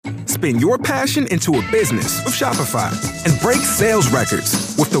spin your passion into a business with Shopify and break sales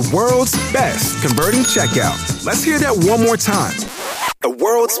records with the world's best converting checkout. Let's hear that one more time. The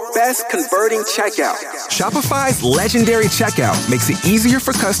world's best converting checkout. Shopify's legendary checkout makes it easier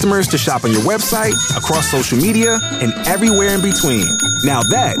for customers to shop on your website, across social media, and everywhere in between. Now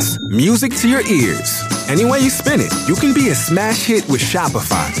that's music to your ears. Any way you spin it, you can be a smash hit with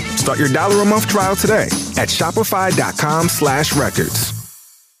Shopify. Start your $1 a month trial today at shopify.com/records.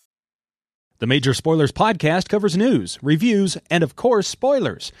 The Major Spoilers podcast covers news, reviews, and of course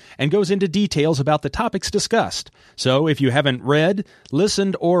spoilers, and goes into details about the topics discussed. So if you haven't read,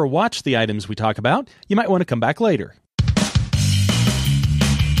 listened, or watched the items we talk about, you might want to come back later.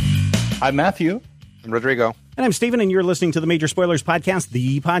 I'm Matthew. I'm Rodrigo. And I'm Steven, and you're listening to the Major Spoilers podcast,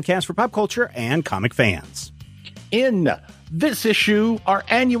 the podcast for pop culture and comic fans. In this issue, our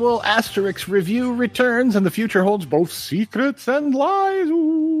annual Asterix review returns, and the future holds both secrets and lies.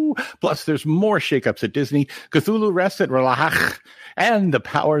 Ooh. Plus, there's more shakeups at Disney. Cthulhu rests at Relach, and the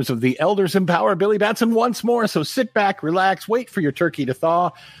powers of the elders empower Billy Batson once more. So sit back, relax, wait for your turkey to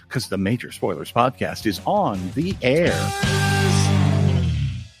thaw, because the Major Spoilers podcast is on the air.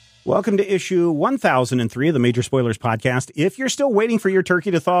 Welcome to issue 1003 of the Major Spoilers podcast. If you're still waiting for your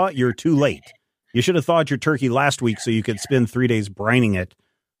turkey to thaw, you're too late. You should have thawed your turkey last week so you could spend 3 days brining it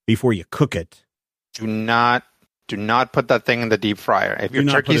before you cook it. Do not put that thing in the deep fryer. If your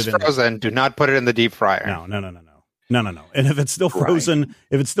turkey's frozen, do not put it in the deep fryer. No. And if it's still frozen,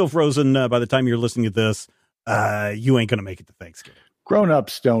 by the time you're listening to this, you ain't going to make it to Thanksgiving.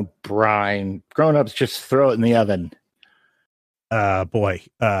 Grown-ups don't brine. Grown-ups just throw it in the oven.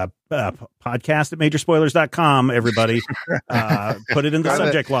 Podcast at majorspoilers.com, everybody. Put it in the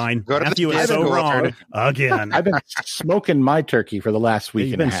subject line. Matthew is so wrong again. I've been smoking my turkey for the last week.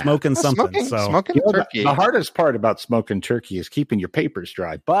 You've been smoking something. Smoking turkey. The hardest part about smoking turkey is keeping your papers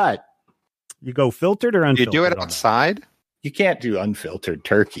dry. But you go filtered or unfiltered? You do it outside? You can't do unfiltered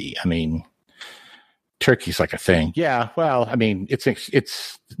turkey. I mean, turkey's like a thing. Yeah, well, I mean, it's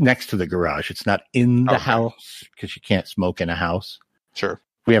next to the garage. It's not in the house because you can't smoke in a house. Sure.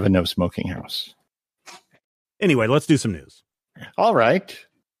 We have a no smoking house. Anyway, let's do some news. All right.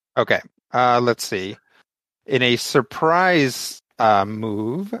 Okay. Let's see. In a surprise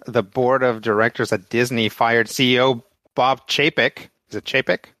move, the board of directors at Disney fired CEO Bob Chapek. Is it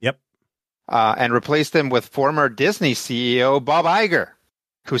Chapek? Yep. And replaced him with former Disney CEO Bob Iger,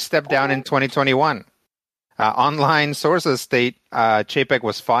 who stepped down in 2021. Online sources state Chapek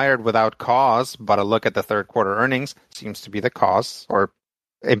was fired without cause, but a look at the third quarter earnings seems to be the cause, or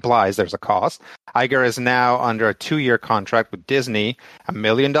implies there's a cause. Iger is now under a 2-year contract with Disney, $1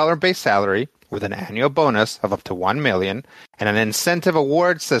 million base salary with an annual bonus of up to $1 million, and an incentive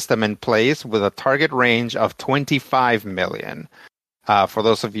award system in place with a target range of $25 million. For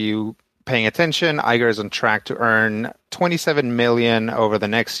those of you paying attention, Iger is on track to earn $27 million over the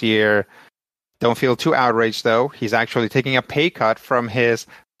next year. Don't feel too outraged, though. He's actually taking a pay cut from his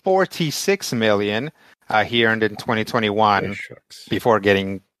 $46 million he earned in 2021 before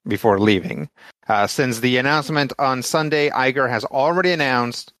leaving. Since the announcement on Sunday, Iger has already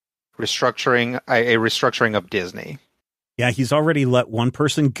announced a restructuring of Disney. Yeah, he's already let one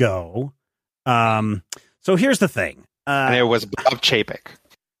person go. So here's the thing. And it was Bob Chapek.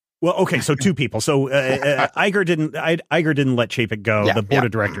 Well, okay, so two people. So Iger didn't let Chapek go. Yeah, the board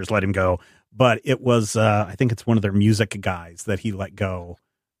of directors let him go. But it was, I think it's one of their music guys that he let go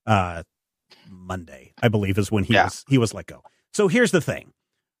Monday, I believe, is when he was let go. So here's the thing.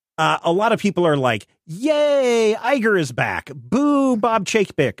 A lot of people are like, yay, Iger is back. Boo, Bob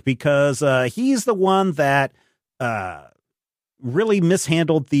Chapek, because he's the one that really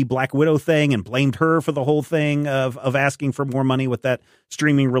mishandled the Black Widow thing and blamed her for the whole thing of asking for more money with that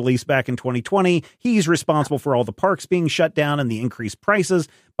streaming release back in 2020. He's responsible for all the parks being shut down and the increased prices.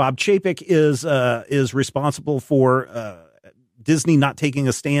 Bob Chapek is responsible for Disney not taking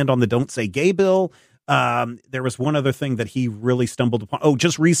a stand on the Don't Say Gay bill. There was one other thing that he really stumbled upon. Oh,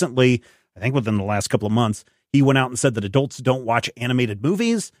 just recently, I think within the last couple of months, he went out and said that adults don't watch animated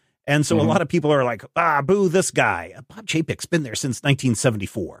movies. And so a lot of people are like, boo, this guy. Bob Chapek's been there since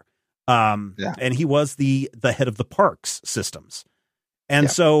 1974. And he was the head of the parks systems. And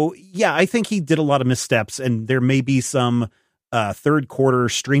so, I think he did a lot of missteps, and there may be some third quarter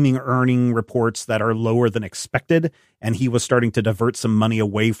streaming earning reports that are lower than expected. And he was starting to divert some money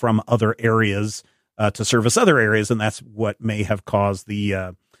away from other areas to service other areas. And that's what may have caused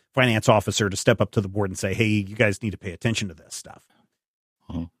the finance officer to step up to the board and say, hey, you guys need to pay attention to this stuff.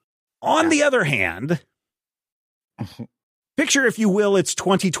 On the other hand, picture, if you will, it's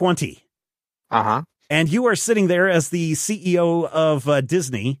 2020. And you are sitting there as the CEO of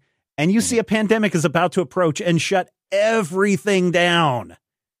Disney, and you see a pandemic is about to approach and shut everything down.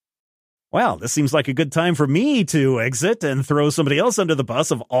 Well, this seems like a good time for me to exit and throw somebody else under the bus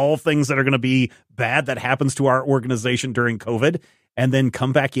of all things that are going to be bad that happens to our organization during COVID, and then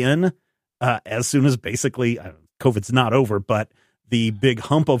come back in as soon as basically COVID's not over, but the big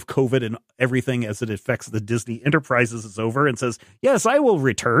hump of COVID and everything as it affects the Disney enterprises is over, and says, yes, I will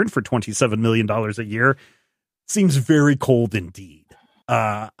return for $27 million a year. Seems very cold indeed.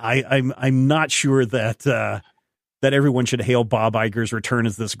 I'm not sure that everyone should hail Bob Iger's return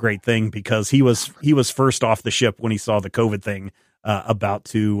as this great thing, because he was first off the ship when he saw the COVID thing about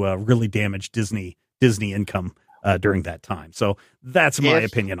to really damage Disney income during that time. So that's my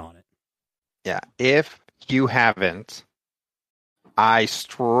opinion on it. Yeah, if you haven't, I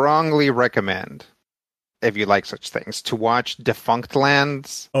strongly recommend, if you like such things, to watch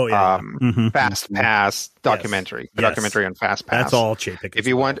Defunctland's Fast Pass documentary. Yes. The documentary on Fast Pass. That's all Chapek. If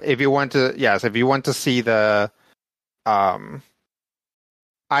you want to see the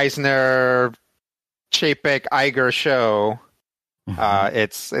Eisner Chapek Iger show,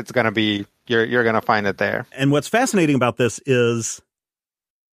 it's gonna be you're gonna find it there. And what's fascinating about this is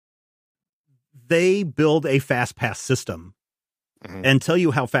they build a Fast Pass system and tell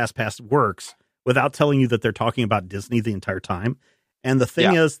you how Fast Pass works without telling you that they're talking about Disney the entire time. And the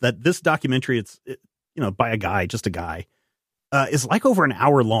thing is that this documentary, it's by a guy, is like over an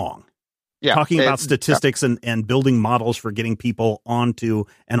hour long. Yeah, talking about statistics and building models for getting people onto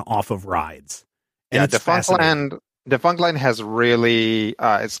and off of rides. And Defunctland has really,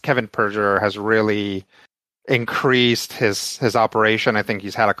 it's Kevin Perjurer has really increased his operation. I think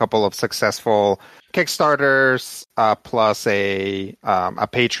he's had a couple of successful Kickstarters, plus a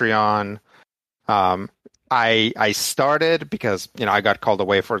Patreon. I started because I got called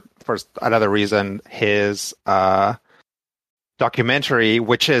away for another reason. His documentary,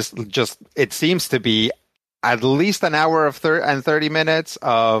 which is it seems to be at least an hour of 30 minutes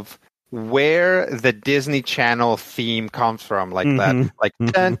of where the Disney Channel theme comes from, like that, like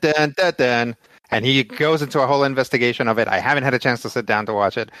dun dun dun dun. And he goes into a whole investigation of it. I haven't had a chance to sit down to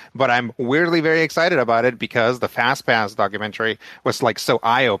watch it, but I'm weirdly very excited about it because the Fast Pass documentary was like so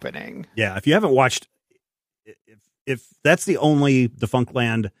eye-opening. Yeah, if you haven't watched, if that's the only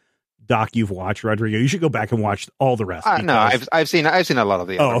Defunctland doc you've watched, Rodrigo, you should go back and watch all the rest. No, I've seen a lot of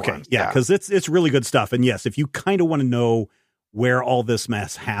the other ones. Yeah, because it's really good stuff. And yes, if you kind of want to know where all this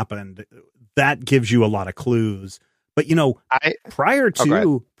mess happened, that gives you a lot of clues. But prior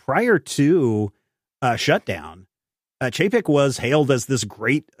to shutdown, Chapek was hailed as this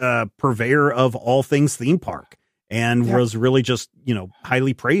great purveyor of all things theme park, and was really just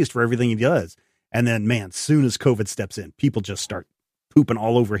highly praised for everything he does. And then, man, soon as COVID steps in, people just start pooping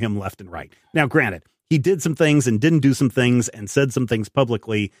all over him left and right. Now, granted, he did some things and didn't do some things and said some things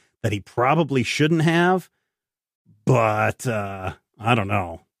publicly that he probably shouldn't have, but I don't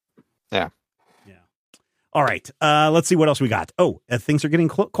know. Yeah. All right, let's see what else we got. Things are getting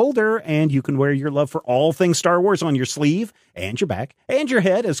colder, and you can wear your love for all things Star Wars on your sleeve and your back and your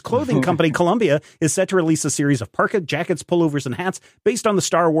head, as clothing company Columbia is set to release a series of parka, jackets, pullovers, and hats based on the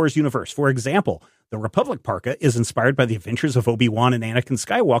Star Wars universe. For example, the Republic parka is inspired by the adventures of Obi-Wan and Anakin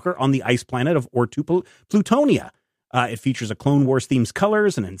Skywalker on the ice planet of Ortu Plutonia. It features a Clone Wars themed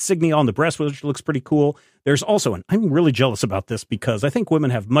colors and insignia on the breast, which looks pretty cool. There's also, and I'm really jealous about this because I think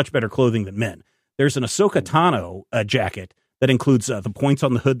women have much better clothing than men. There's an Ahsoka Tano jacket that includes the points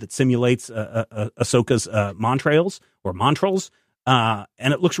on the hood that simulates Ahsoka's montrals,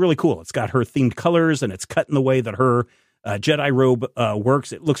 and it looks really cool. It's got her themed colors, and it's cut in the way that her Jedi robe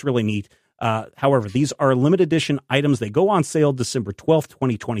works. It looks really neat. However, these are limited edition items. They go on sale December 12th,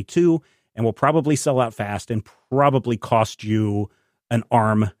 2022, and will probably sell out fast and probably cost you an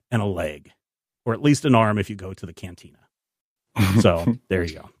arm and a leg, or at least an arm if you go to the cantina. So there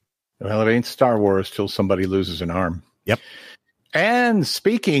you go. Well, it ain't Star Wars till somebody loses an arm. Yep. And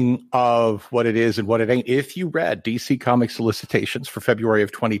speaking of what it is and what it ain't, if you read DC Comics solicitations for February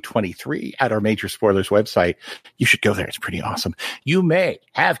of 2023 at our Major Spoilers website, you should go there. It's pretty awesome. You may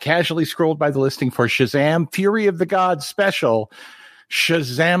have casually scrolled by the listing for Shazam Fury of the Gods special,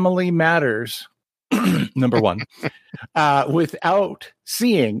 Shazamily Matters, number 1, without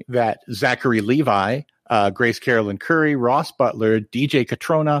seeing that Zachary Levi, Grace Carolyn Curry, Ross Butler, DJ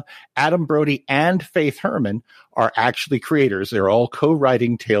Catrona, Adam Brody, and Faith Herman are actually creators. They're all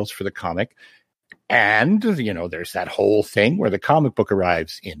co-writing tales for the comic. And, there's that whole thing where the comic book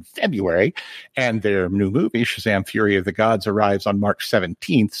arrives in February, and their new movie, Shazam Fury of the Gods, arrives on March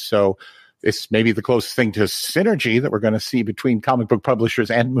 17th. So this may be the closest thing to synergy that we're going to see between comic book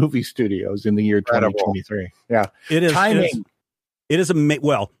publishers and movie studios in the year 2023. Yeah. It is. Timing. It is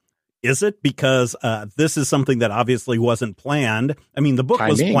well, is it? Because this is something that obviously wasn't planned. I mean, the book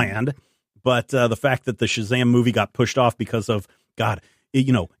was planned, but the fact that the Shazam movie got pushed off because of, God,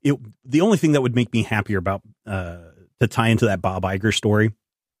 the only thing that would make me happier about to tie into that Bob Iger story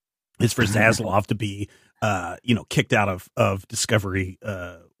is for Zaslav to be, kicked out of Discovery,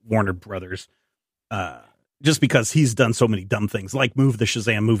 Warner Brothers, just because he's done so many dumb things, like move the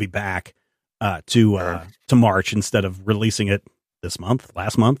Shazam movie back to March instead of releasing it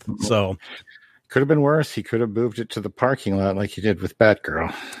last month. So could have been worse. He could have moved it to the parking lot like he did with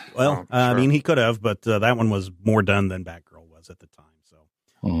Batgirl. Well, I mean, he could have, but that one was more done than Batgirl was at the time. So,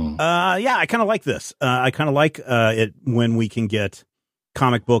 I kind of like this. I kind of like it when we can get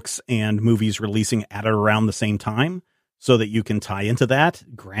comic books and movies releasing at or around the same time, so that you can tie into that.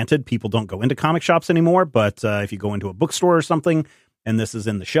 Granted, people don't go into comic shops anymore, but if you go into a bookstore or something and this is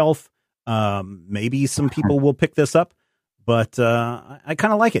in the shelf, maybe some people will pick this up. But I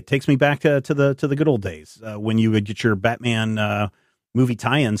kind of like it. Takes me back to the good old days when you would get your Batman movie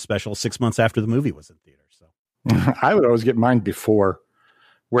tie-in special 6 months after the movie was in theater. So I would always get mine before,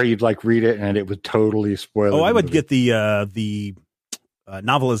 where you'd like read it and it would totally spoil. Oh, I would get the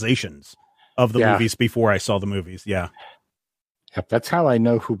novelizations of the movies before I saw the movies. Yeah. Yep, that's how I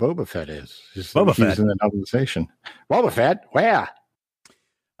know who Boba Fett is. Boba Fett in the novelization. Boba Fett, where?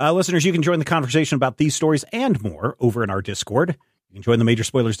 Listeners, you can join the conversation about these stories and more over in our Discord. You can join the Major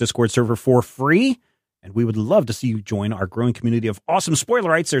Spoilers Discord server for free, and we would love to see you join our growing community of awesome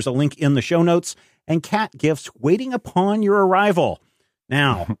spoilerites. There's a link in the show notes, and cat gifts waiting upon your arrival.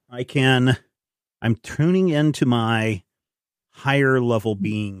 Now, I'm tuning into my higher level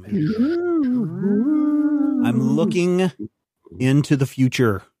being. I'm looking into the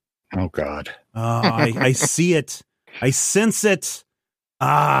future. Oh, God. I see it. I sense it.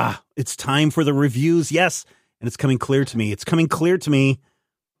 It's time for the reviews. Yes. And it's coming clear to me.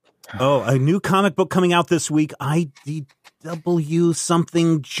 Oh, a new comic book coming out this week. IDW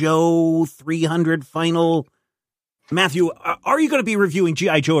something Joe 300 final. Matthew, are you going to be reviewing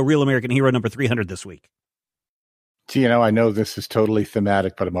G.I. Joe, A Real American Hero number 300 this week? I know this is totally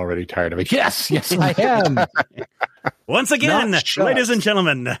thematic, but I'm already tired of it. Yes, I am. Once again, ladies and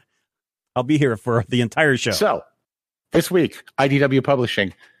gentlemen, I'll be here for the entire show. So, this week, IDW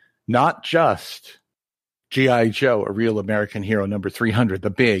Publishing, not just G.I. Joe, A Real American Hero number 300, the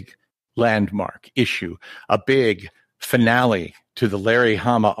big landmark issue, a big finale to the Larry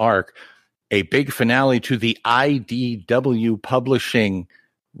Hama arc, a big finale to the IDW Publishing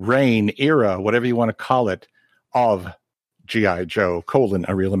reign era, whatever you want to call it, of G.I. Joe,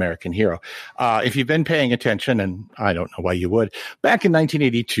 A Real American Hero. If you've been paying attention, and I don't know why you would, back in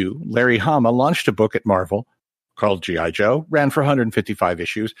 1982, Larry Hama launched a book at Marvel called G.I. Joe, ran for 155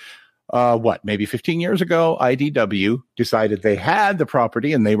 issues. Maybe 15 years ago, IDW decided they had the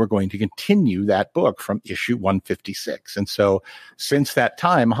property and they were going to continue that book from issue 156. And so since that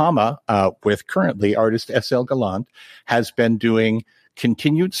time, Hama, with currently artist S.L. Gallant, has been doing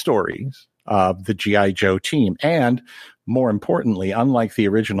continued stories of the G.I. Joe team. And more importantly, unlike the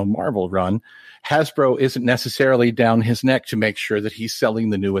original Marvel run, Hasbro isn't necessarily down his neck to make sure that he's selling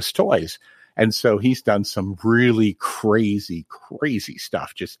the newest toys. And so he's done some really crazy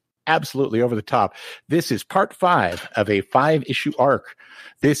stuff, just absolutely over the top. This is part 5 of a 5-issue arc.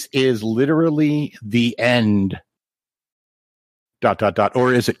 This is literally the end. ...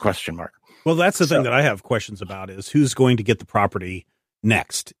 Or is it ? Well, that's the thing that I have questions about is who's going to get the property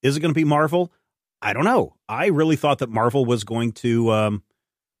next. Is it going to be Marvel? I don't know. I really thought that Marvel was going to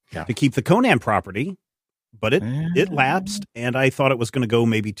keep the Conan property, but it lapsed, and I thought it was going to go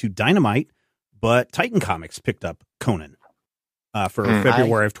maybe to Dynamite, but Titan Comics picked up Conan for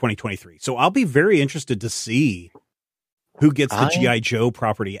February of 2023. So I'll be very interested to see who gets the G.I. Joe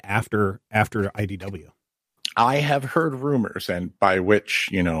property after IDW. I have heard rumors, and by which,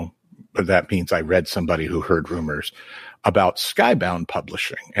 that means I read somebody who heard rumors about Skybound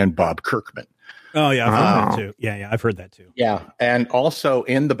Publishing and Bob Kirkman. Oh, yeah, I've heard that too. Yeah, I've heard that too. Yeah, and also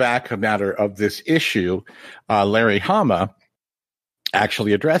in the back matter of this issue, Larry Hama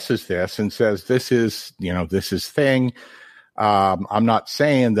actually addresses this and says, this is thing. I'm not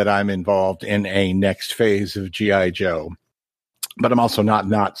saying that I'm involved in a next phase of G.I. Joe, but I'm also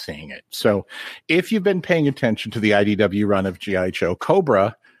not seeing it. So if you've been paying attention to the IDW run of G.I. Joe,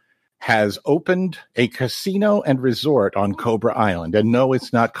 Cobra has opened a casino and resort on Cobra Island. And no,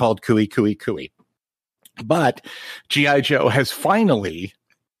 it's not called Kui Kui Kui. But G.I. Joe has finally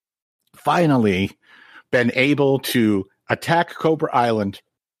been able to attack Cobra Island,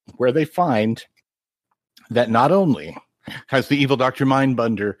 where they find that not only has the evil Dr.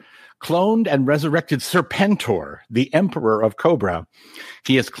 Mindbender cloned and resurrected Serpentor, the emperor of Cobra.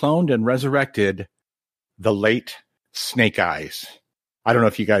 He has cloned and resurrected the late Snake Eyes. I don't know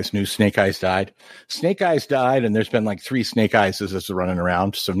if you guys knew Snake Eyes died. Snake Eyes died, and there's been like 3 Snake Eyeses running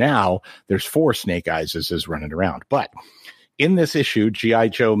around. So now there's 4 Snake Eyeses running around. But in this issue, G.I.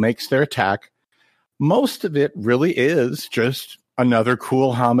 Joe makes their attack. Most of it really is just another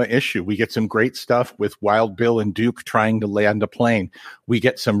cool Hama issue. We get some great stuff with Wild Bill and Duke trying to land a plane. We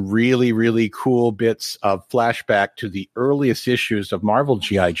get some really, really cool bits of flashback to the earliest issues of Marvel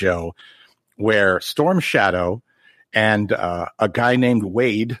G.I. Joe, where Storm Shadow and a guy named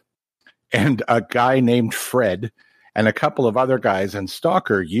Wade and a guy named Fred and a couple of other guys and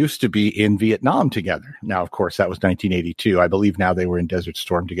Stalker used to be in Vietnam together. Now, of course, that was 1982. I believe now they were in Desert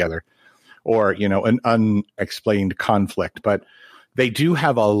Storm together, or, you know, an unexplained conflict. But they do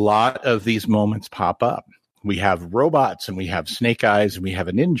have a lot of these moments pop up. We have robots and we have Snake Eyes and we have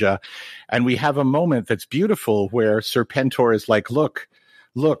a ninja, and we have a moment that's beautiful where Serpentor is like, look,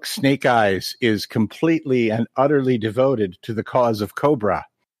 Snake Eyes is completely and utterly devoted to the cause of Cobra.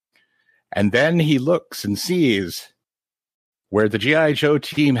 And then he looks and sees where the G.I. Joe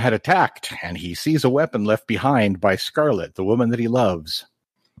team had attacked, and he sees a weapon left behind by Scarlet, the woman that he loves.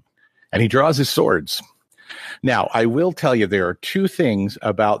 And he draws his swords. Now, I will tell you there are 2 things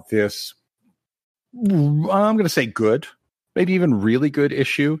about this, I'm going to say good, maybe even really good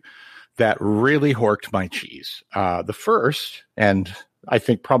issue that really horked my cheese. The first, and I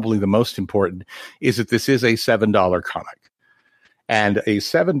think probably the most important, is that this is a $7 comic. And a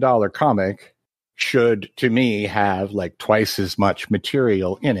 $7 comic should, to me, have like twice as much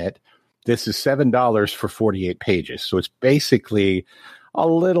material in it. This is $7 for 48 pages. So it's basically a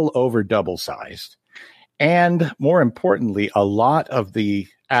little over double-sized. And more importantly, a lot of the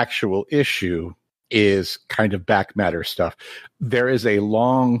actual issue is kind of back matter stuff. There is a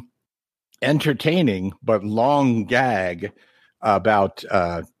long, entertaining, but long gag about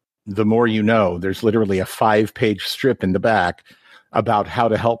The More You Know. There's literally a 5-page strip in the back about how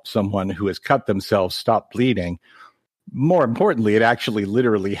to help someone who has cut themselves stop bleeding. More importantly, it actually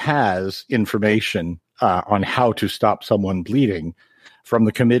literally has information on how to stop someone bleeding from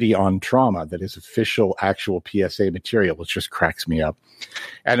the Committee on Trauma. That is official, actual PSA material, which just cracks me up.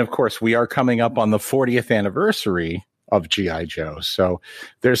 And of course, we are coming up on the 40th anniversary of G.I. Joe. So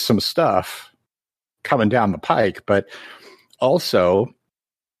there's some stuff coming down the pike, but also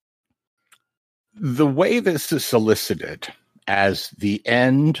the way this is solicited as the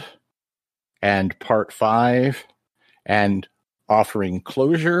end and part 5 and offering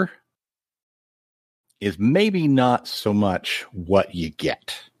closure is maybe not so much what you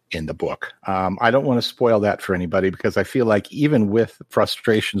get in the book. I don't want to spoil that for anybody, because I feel like even with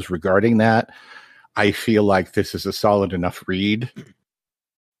frustrations regarding that, I feel like this is a solid enough read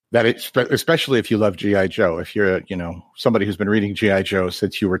that especially if you love G.I. Joe, if you're, somebody who's been reading G.I. Joe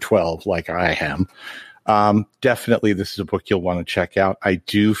since you were 12, like I am, definitely this is a book you'll want to check out. I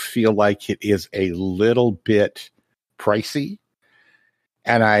do feel like it is a little bit pricey.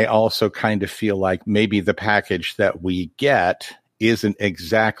 And I also kind of feel like maybe the package that we get isn't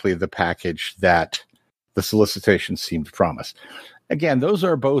exactly the package that the solicitation seemed to promise. Again, those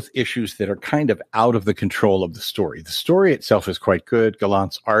are both issues that are kind of out of the control of the story. The story itself is quite good.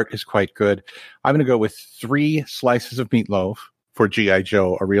 Gallant's art is quite good. I'm going to go with 3 slices of meatloaf for G.I.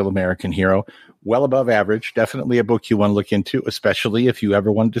 Joe, A Real American Hero. Well above average. Definitely a book you want to look into, especially if you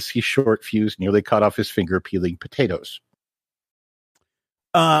ever wanted to see Short Fuse nearly cut off his finger peeling potatoes.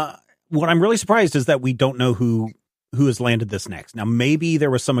 What I'm really surprised is that we don't know who has landed this next. Now, maybe there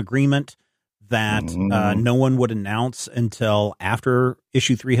was some agreement that no one would announce until after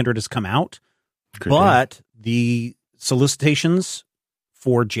issue 300 has come out. But the solicitations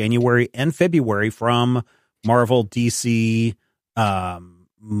for January and February from Marvel, DC,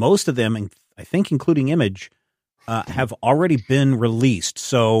 most of them, I think including Image, have already been released.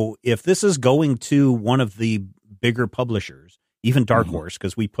 So if this is going to one of the bigger publishers, even Dark Horse,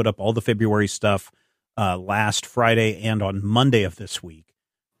 because we put up all the February stuff last Friday and on Monday of this week,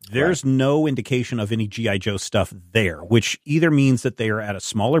 there's no indication of any G.I. Joe stuff there, which either means that they are at a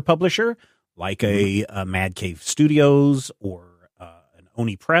smaller publisher, like a Mad Cave Studios or an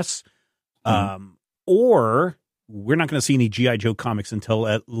Oni Press, or we're not going to see any G.I. Joe comics until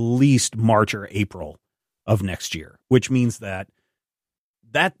at least March or April of next year, which means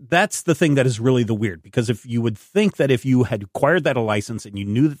that's the thing that is really the weird, because if you would think that if you had acquired that a license and you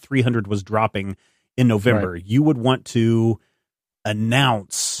knew that 300 was dropping in November, you would want to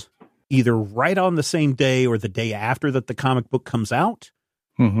announce either right on the same day or the day after that the comic book comes out,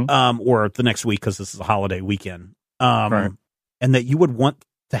 or the next week, because this is a holiday weekend, and that you would want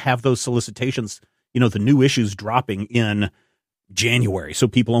to have those solicitations, the new issues dropping in January. So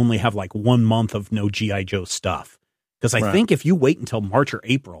people only have like 1 month of no G.I. Joe stuff. Because I think if you wait until March or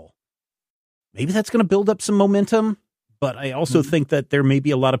April, maybe that's going to build up some momentum. But I also think that there may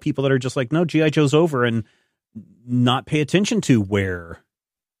be a lot of people that are just like, no, G.I. Joe's over, and not pay attention to where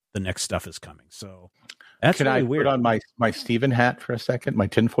the next stuff is coming. So that's Can really I weird. put on my Steven hat for a second? My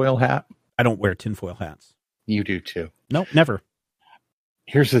tinfoil hat? I don't wear tinfoil hats. You do too. No, never.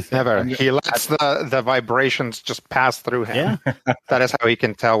 Here's the thing. Never. He lets the vibrations just pass through him. Yeah. That is how he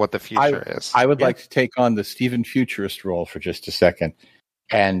can tell what the future is. I would like to take on the Steven Futurist role for just a second.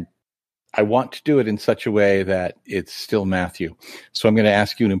 And I want to do it in such a way that it's still Matthew. So I'm going to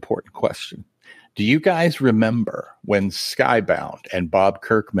ask you an important question. Do you guys remember when Skybound and Bob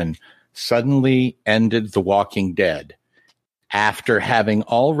Kirkman suddenly ended The Walking Dead after having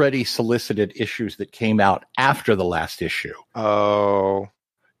already solicited issues that came out after the last issue? Oh.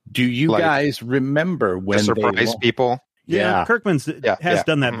 Do you guys remember when to surprise people? Yeah. Kirkman's has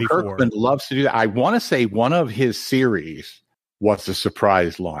done that before. Kirkman loves to do that. I want to say one of his series was a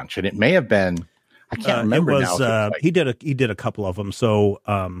surprise launch, and it may have been. I can't remember now. He did a couple of them. So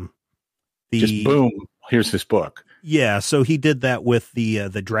just boom, here's this book. Yeah, so he did that with the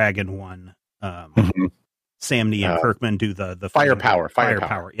Dragon one. Sam Neill and Kirkman do the Firepower.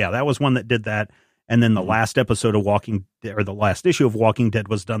 Yeah, that was one that did that. And then the last episode of the last issue of Walking Dead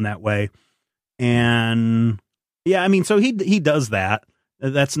was done that way. And yeah, I mean, so he does that.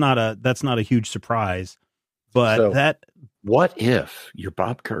 That's not a huge surprise. But what if you're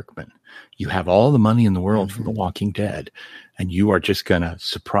Bob Kirkman? You have all the money in the world from The Walking Dead, and you are just going to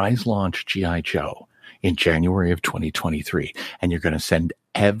surprise launch G.I. Joe in January of 2023, and you're going to send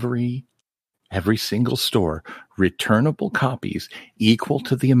every single returnable copies equal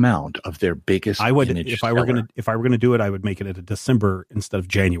to the amount of their biggest. I would, if I were going to do it, I would make it a December instead of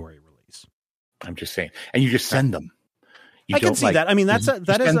January release. I'm just saying, and you just send them. I can see that. I mean, that is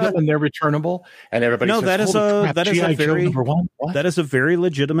and they're returnable, and everybody says, that is a very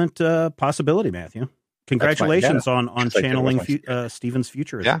legitimate possibility, Matthew. Congratulations on channeling Steven's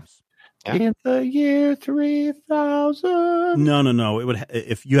futurisms. Yeah. In the year 3000. No. It would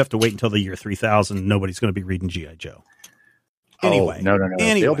if you have to wait until the year 3000. Nobody's going to be reading G.I. Joe. Anyway, no.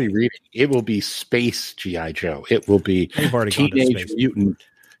 Anyway. They'll be reading. It will be Space G.I. Joe. It will be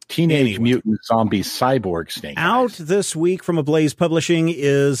Teenage Mutant Zombie Cyborg Snake. Out this week from Ablaze Publishing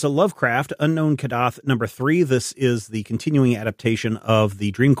is Lovecraft, Unknown Kadath #3. This is the continuing adaptation of the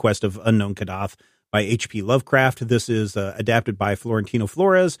Dream Quest of Unknown Kadath by H.P. Lovecraft. This is adapted by Florentino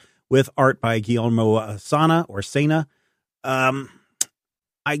Flores with art by Guillermo Sena. I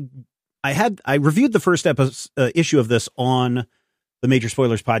reviewed the first issue of this on the Major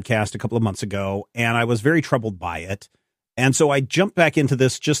Spoilers podcast a couple of months ago, and I was very troubled by it. And so I jumped back into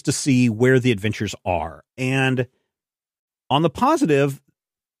this just to see where the adventures are. And on the positive,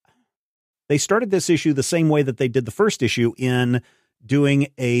 they started this issue the same way that they did the first issue, in doing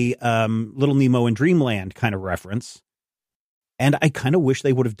a Little Nemo in Dreamland kind of reference. And I kind of wish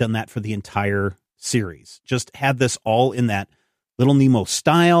they would have done that for the entire series. Just had this all in that Little Nemo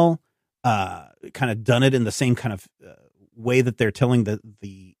style, kind of done it in the same kind of way that they're telling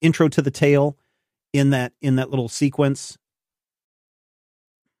the intro to the tale in that little sequence.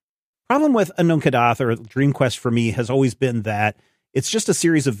 Problem with Unknown Kadath or Dream Quest for me has always been that it's just a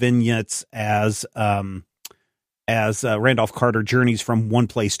series of vignettes as Randolph Carter journeys from one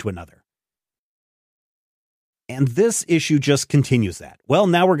place to another. And this issue just continues that. Well,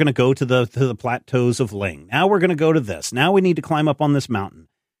 now we're going to go to the plateaus of Ling. Now we're going to go to this. Now we need to climb up on this mountain.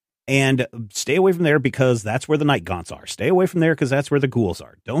 And stay away from there because that's where the Night Gaunts are. Stay away from there because that's where the ghouls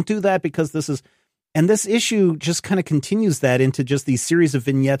are. Don't do that because this is... And this issue just kind of continues that into just these series of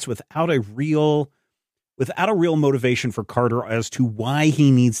vignettes without a real motivation for Carter as to why he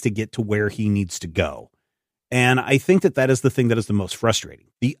needs to get to where he needs to go. And I think that is the thing that is the most frustrating.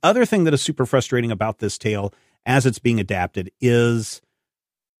 The other thing that is super frustrating about this tale as it's being adapted is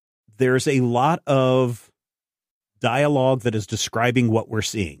there's a lot of dialogue that is describing what we're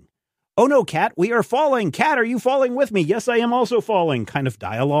seeing. Oh no, Cat, we are falling. Cat, are you falling with me? Yes, I am also falling. Kind of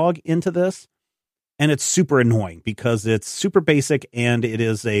dialogue into this. And it's super annoying because it's super basic and it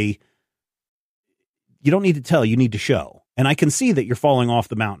is you don't need to tell, you need to show. And I can see that you're falling off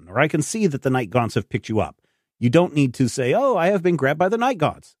the mountain, or I can see that the Night Gaunts have picked you up. You don't need to say, oh, I have been grabbed by the Night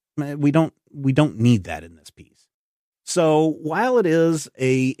Gaunts. We don't need that in this piece. So while it is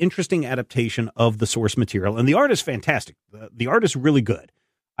a interesting adaptation of the source material, and the art is fantastic, the art is really good.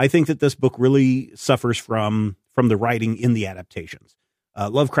 I think that this book really suffers from the writing in the adaptations.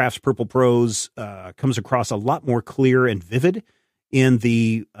 Lovecraft's purple prose comes across a lot more clear and vivid in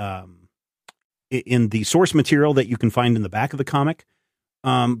the source material that you can find in the back of the comic.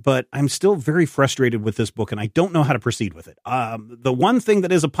 But I'm still very frustrated with this book, and I don't know how to proceed with it. The one thing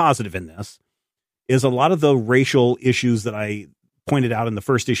that is a positive in this is a lot of the racial issues that I pointed out in the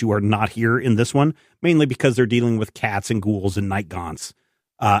first issue are not here in this one, mainly because they're dealing with cats and ghouls and night gaunts,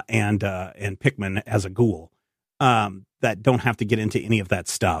 and Pikmin as a ghoul, that don't have to get into any of that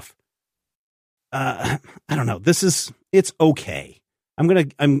stuff. I don't know. It's okay.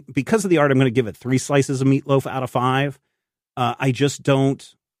 Because of the art, I'm going to give it 3 slices of meatloaf out of 5. I just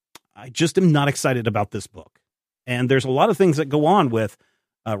am not excited about this book. And there's a lot of things that go on with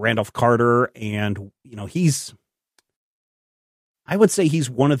Randolph Carter, and I would say he's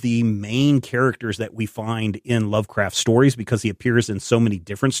one of the main characters that we find in Lovecraft stories because he appears in so many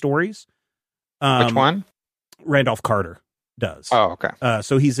different stories. Which one? Randolph Carter does. Oh, okay.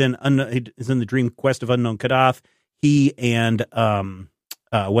 So he's in the Dream Quest of Unknown Kadath. He and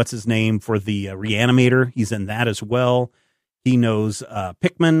what's his name for the Reanimator? He's in that as well. He knows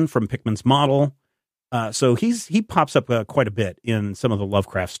Pikmin from Pikmin's Model. So he pops up quite a bit in some of the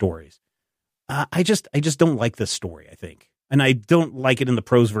Lovecraft stories. I just don't like this story, I think. And I don't like it in the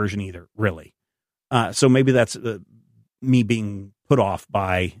prose version either, really. So maybe that's me being put off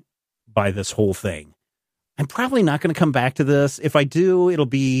by this whole thing. I'm probably not going to come back to this. If I do, it'll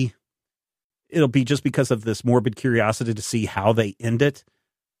be just because of this morbid curiosity to see how they end it.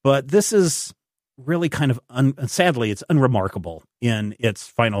 But this is really kind of, sadly, it's unremarkable in its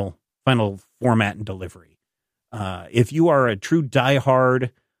final format and delivery. If you are a true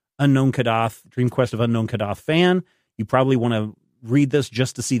diehard Unknown Kadath, Dream Quest of Unknown Kadath fan, you probably want to read this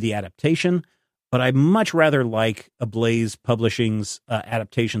just to see the adaptation. But I much rather like Ablaze Publishing's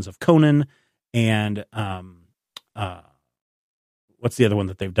adaptations of Conan and what's the other one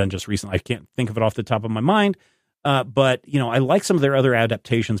that they've done just recently? I can't think of it off the top of my mind. But, I like some of their other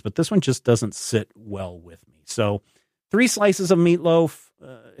adaptations, but this one just doesn't sit well with me. So 3 slices of meatloaf.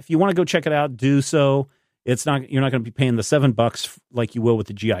 If you want to go check it out, do so. You're not going to be paying the $7 like you will with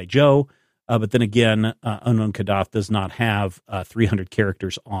the G.I. Joe. But then again, Unknown Kadath does not have 300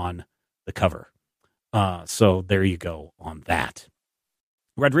 characters on the cover. So there you go on that.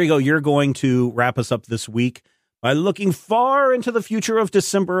 Rodrigo, you're going to wrap us up this week by looking far into the future of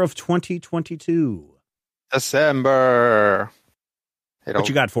December of 2022. December. What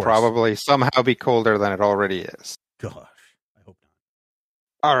you got for us? Probably somehow be colder than it already is. Gosh, I hope not.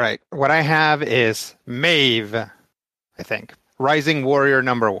 All right. What I have is Maeve, I think. Rising Warrior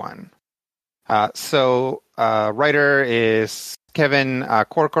 #1. Writer is Kevin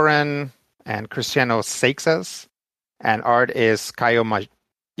Corcoran and Cristiano Seixas. And art is Caio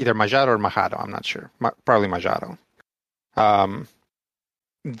either Majado or Majado. I'm not sure. Probably Majado.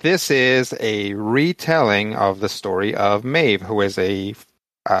 This is a retelling of the story of Maeve, who is a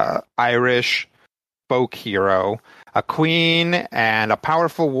Irish folk hero, a queen and a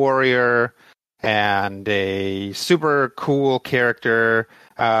powerful warrior, and a super cool character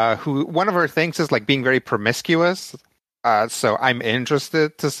who one of her things is like being very promiscuous. So I'm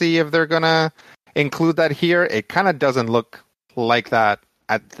interested to see if they're gonna include that here. It kind of doesn't look like that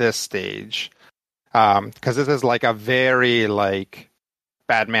at this stage, because this is like a very like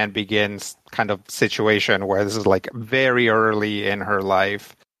Batman Begins kind of situation where this is like very early in her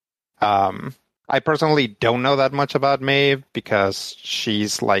life. I personally don't know that much about Maeve because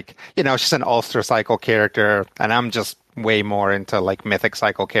she's like, she's an Ulster Cycle character, and I'm just way more into like Mythic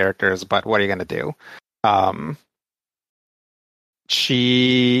Cycle characters, but what are you going to do?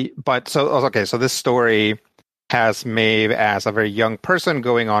 So this story has Maeve as a very young person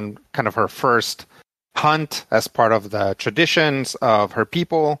going on kind of her first hunt as part of the traditions of her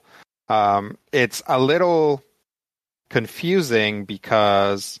people. It's a little confusing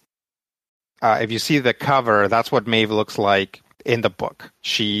because if you see the cover, that's what Maeve looks like in the book.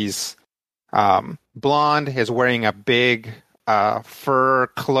 She's blonde, is wearing a big fur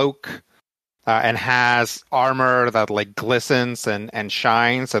cloak, and has armor that like glistens and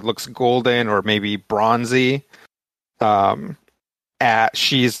shines. It looks golden or maybe bronzy.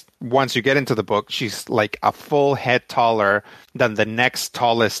 She's, once you get into the book, she's like a full head taller than the next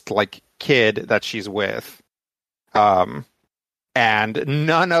tallest like kid that she's with. And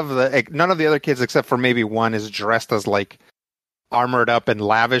none of the other kids except for maybe one is dressed as like armored up and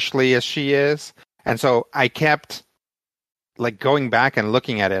lavishly as she is. And so I kept like going back and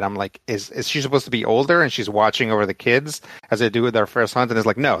looking at it. I'm like, is she supposed to be older and she's watching over the kids as they do with their first hunt? And it's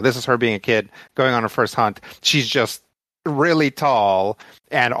like, no, this is her being a kid going on her first hunt. She's just really tall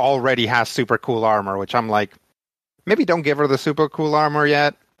and already has super cool armor, which I'm like, maybe don't give her the super cool armor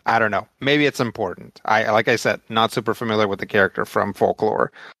yet. I don't know. Maybe it's important. Like I said, not super familiar with the character from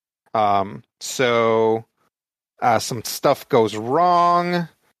Folklore. So some stuff goes wrong,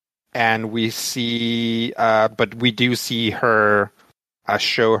 and we see, but we do see her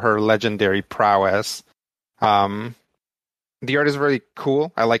show her legendary prowess. The art is very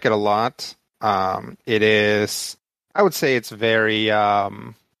cool. I like it a lot. It is, I would say it's very, what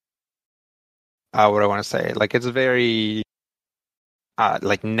do I want to say? Like, it's very,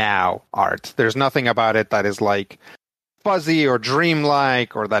 like now art. There's nothing about it that is like fuzzy or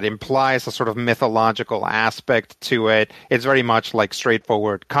dreamlike or that implies a sort of mythological aspect to it. It's very much like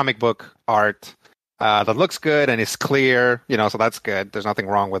straightforward comic book art that looks good and is clear, so that's good. There's nothing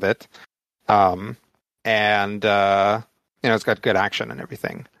wrong with it. And it's got good action and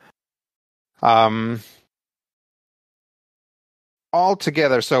everything.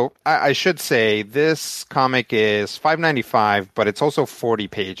 Altogether, so I should say this comic is $5.95, but it's also 40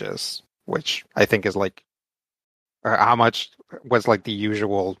 pages, which I think is like how much was like the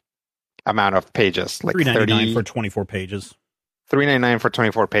usual amount of pages, like $3.99 for 24 pages. $3.99 for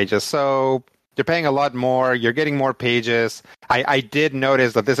 24 pages. So you're paying a lot more. You're getting more pages. I did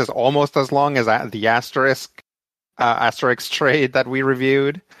notice that this is almost as long as the Asterix trade that we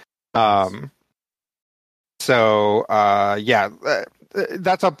reviewed. That's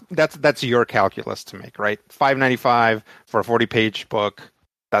your calculus to make, right? $5.95 for a 40-page book.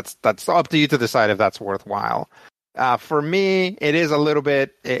 That's up to you to decide if that's worthwhile. For me, it is a little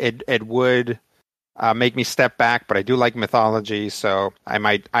bit. It would make me step back, but I do like mythology, so I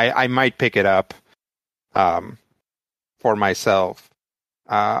might pick it up for myself.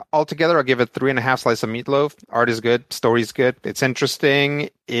 Altogether, I'll give it 3.5 slices of meatloaf. Art is good, story's good, it's interesting.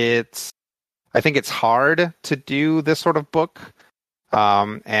 I think it's hard to do this sort of book,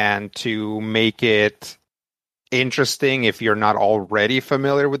 and to make it interesting if you're not already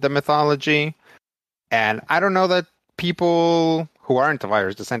familiar with the mythology. And I don't know that people who aren't of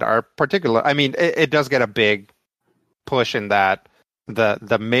Irish descent are particular. I mean, it does get a big push in that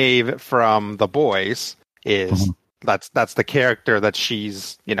the Maeve from The Boys is that's the character that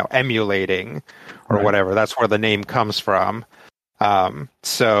she's emulating or whatever. That's where the name comes from. But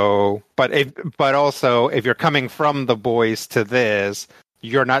also if you're coming from The Boys to this,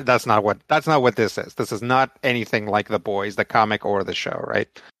 you're not. That's not what this is. This is not anything like The Boys, the comic or the show, right?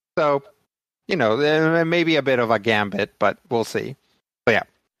 So, maybe a bit of a Gambit, but we'll see. But yeah.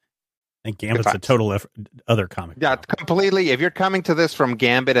 And Gambit's a total other comic. Yeah, completely. If you're coming to this from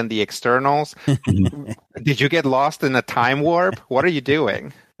Gambit and the externals, did you get lost in a time warp? What are you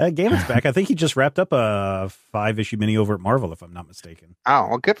doing? Gambit's back. I think he just wrapped up a 5-issue mini over at Marvel, if I'm not mistaken. Oh,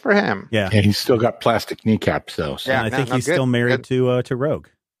 well, good for him. Yeah, he's still got plastic kneecaps, though. So. Yeah, I think he's still married to Rogue.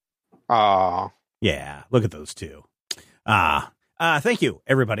 Oh, yeah. Look at those two. Thank you,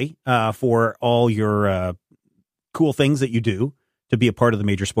 everybody, for all your cool things that you do to be a part of the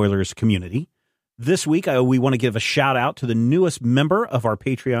Major Spoilers community. This week, we want to give a shout out to the newest member of our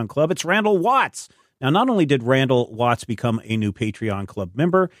Patreon club. It's Randall Watts. Now, not only did Randall Watts become a new Patreon club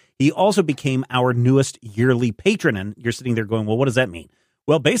member, he also became our newest yearly patron. And you're sitting there going, well, what does that mean?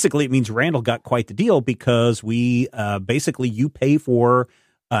 Well, basically, it means Randall got quite the deal because we you pay for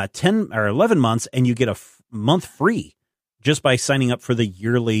 10 or 11 months and you get a month free just by signing up for the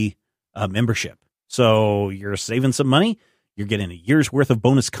yearly membership. So you're saving some money. You're getting a year's worth of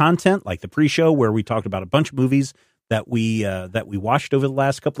bonus content, like the pre-show where we talked about a bunch of movies that we watched over the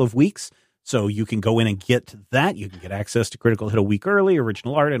last couple of weeks. So you can go in and get that. You can get access to Critical Hit a week early,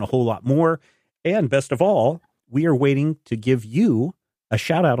 original art, and a whole lot more. And best of all, we are waiting to give you a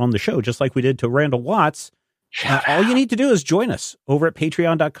shout out on the show, just like we did to Randall Watts. All you need to do is join us over at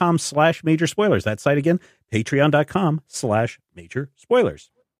patreon.com/major spoilers. That site again, patreon.com/major spoilers.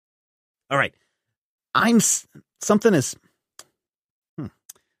 All right.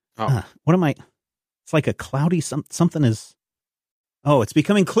 What am I? It's like a cloudy something is. Oh, it's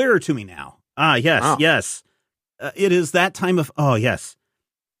becoming clearer to me now. Yes, yes. It is that time of. Oh, yes.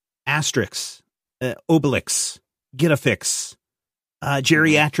 Asterix, Obelix, Get-A-Fix,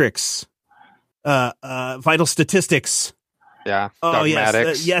 geriatrics, vital statistics. Yeah. Oh,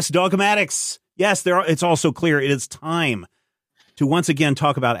 Dogmatics. yes, Dogmatics. Yes, it's also clear. It is time to once again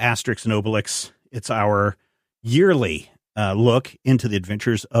talk about Asterix and Obelix. It's our yearly look into the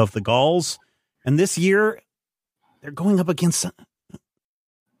adventures of the Gauls. And this year, they're going up against a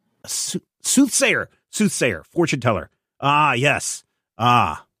soothsayer, fortune teller. Yes.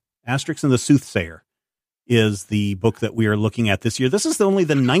 Asterix and the Soothsayer is the book that we are looking at this year. This is only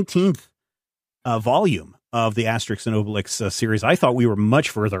the 19th volume of the Asterix and Obelix series. I thought we were much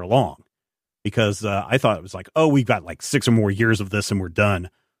further along because I thought it was like, we've got like 6 or more years of this and we're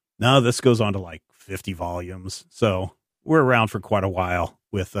done. No, this goes on to like 50 volumes. So we're around for quite a while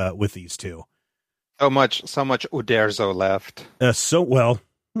with these two. So much Uderzo left. Is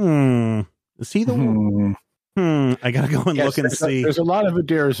he the one? I gotta go and look and see. There's a lot of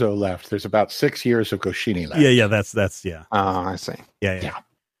Uderzo left. There's about 6 years of Goscinny left. Yeah, that's yeah. Oh, I see. Yeah.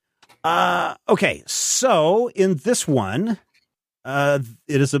 Okay, so in this one, it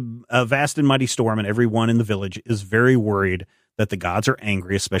is a vast and mighty storm, and everyone in the village is very worried that the gods are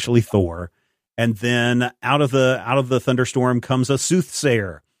angry, especially Thor. And then out of the thunderstorm comes a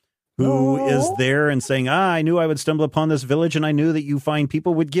soothsayer who is there and saying, I knew I would stumble upon this village, and I knew that you fine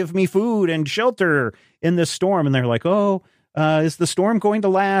people would give me food and shelter in this storm. And they're like, is the storm going to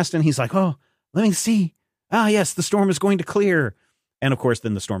last? And he's like, let me see. Yes, the storm is going to clear. And of course,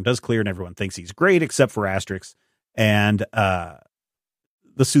 then the storm does clear, and everyone thinks he's great, except for Asterix. And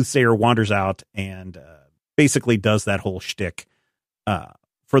the soothsayer wanders out and basically does that whole shtick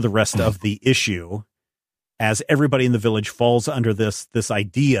for the rest of the issue, as everybody in the village falls under this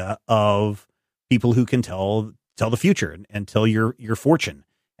idea of people who can tell the future and tell your fortune.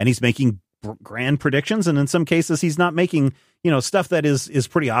 And he's making grand predictions, and in some cases he's not making stuff that is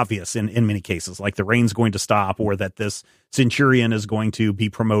pretty obvious in many cases, like the rain's going to stop, or that this centurion is going to be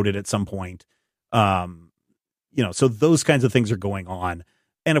promoted at some point. So those kinds of things are going on.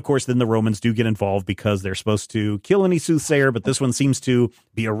 And of course, then the Romans do get involved because they're supposed to kill any soothsayer, but this one seems to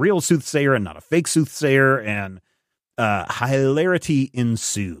be a real soothsayer and not a fake soothsayer, and hilarity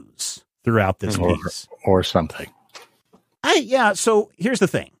ensues throughout this piece. Or something. So here's the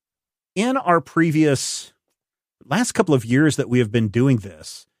thing. In our previous last couple of years that we have been doing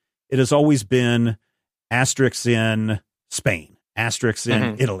this, it has always been Asterix in Spain, Asterix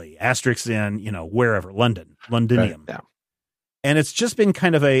in Italy, Asterix in, wherever, Londinium. Right. Yeah. And it's just been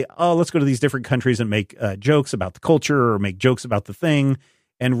kind of let's go to these different countries and make jokes about the culture or make jokes about the thing,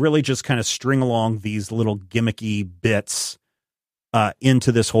 and really just kind of string along these little gimmicky bits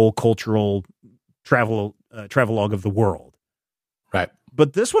into this whole cultural travelogue of the world. Right.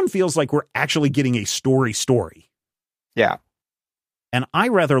 But this one feels like we're actually getting a story. Yeah. And I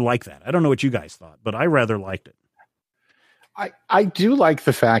rather like that. I don't know what you guys thought, but I rather liked it. I do like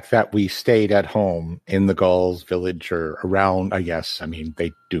the fact that we stayed at home in the Gauls village or around, I guess. I mean,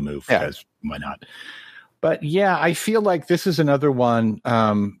 they do move, because why not? But yeah, I feel like this is another one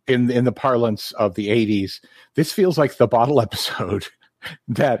in the parlance of the 80s. This feels like the bottle episode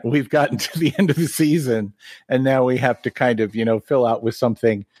that we've gotten to the end of the season, and now we have to kind of, fill out with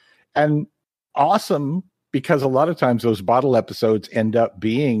something. And awesome, because a lot of times those bottle episodes end up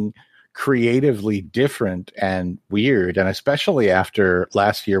being creatively different and weird, and especially after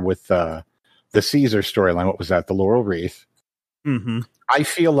last year with the Caesar storyline. What was that? The Laurel Wreath. Mm-hmm. I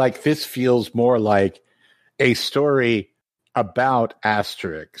feel like this feels more like a story about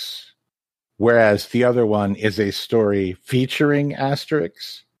Asterix, whereas the other one is a story featuring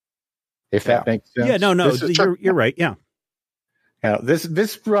Asterix. If that makes sense. Yeah, no, you're right. Yeah.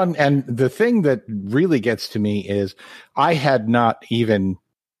 This run, and the thing that really gets to me is I had not even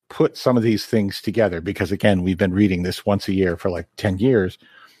put some of these things together, because again, we've been reading this once a year for like 10 years.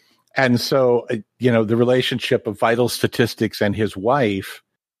 And so, the relationship of Vital Statistics and his wife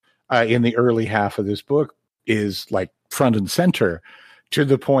in the early half of this book is like front and center, to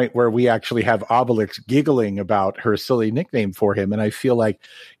the point where we actually have Obelix giggling about her silly nickname for him. And I feel like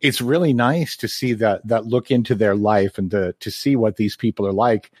it's really nice to see that look into their life, and to see what these people are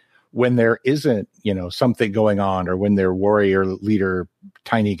like when there isn't, something going on, or when their warrior leader,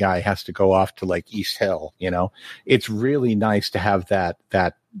 tiny guy, has to go off to like East Hill. It's really nice to have that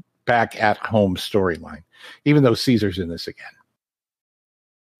back at home storyline, even though Caesar's in this again.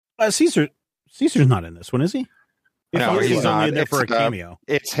 Caesar's not in this one, is he? No, he's not. only in there for a cameo.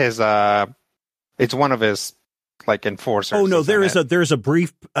 It's his. It's one of his like enforcers. Oh no, there's a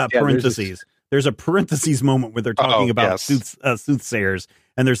brief parentheses. There's a parentheses moment where they're talking about soothsayers,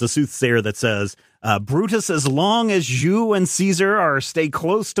 and there's a soothsayer that says, Brutus, as long as you and Caesar stay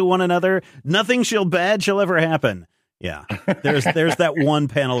close to one another, nothing bad shall ever happen. Yeah, there's that one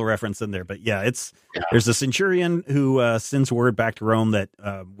panel reference in there, but yeah, there's a centurion who sends word back to Rome that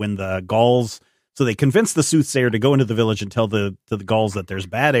when the Gauls, so they convince the soothsayer to go into the village and tell to the Gauls that there's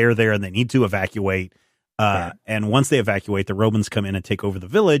bad air there and they need to evacuate. And once they evacuate, the Romans come in and take over the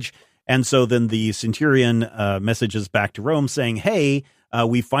village. And so then the centurion messages back to Rome saying, hey,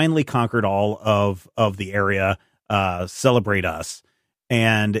 we finally conquered all of the area. Celebrate us.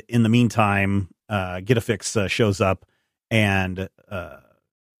 And in the meantime, Getafix shows up and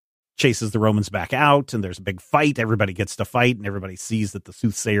chases the Romans back out. And there's a big fight. Everybody gets to fight, and everybody sees that the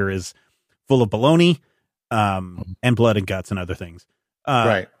soothsayer is full of baloney and blood and guts and other things.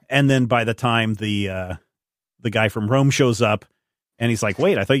 Right. And then by the time the guy from Rome shows up, and he's like,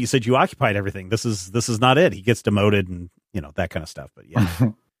 "Wait, I thought you said you occupied everything. This is not it." He gets demoted, and that kind of stuff. But yeah,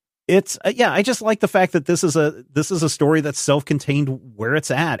 it's I just like the fact that this is a story that's self-contained where it's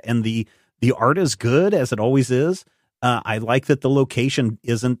at, and the art is good as it always is. I like that the location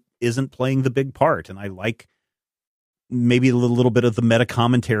isn't playing the big part, and I like maybe a little bit of the meta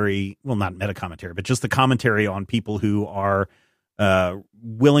commentary. Well, not meta commentary, but just the commentary on people who are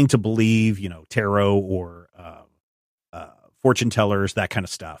willing to believe, tarot or fortune tellers, that kind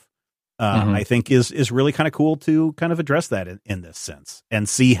of stuff. I think is really kind of cool to kind of address that in this sense and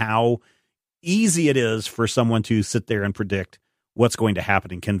see how easy it is for someone to sit there and predict what's going to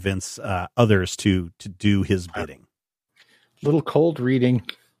happen and convince others to do his bidding. Little cold reading.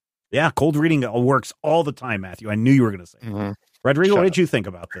 Yeah, cold reading works all the time, Matthew. I knew you were going to say that. Rodrigo, what did you think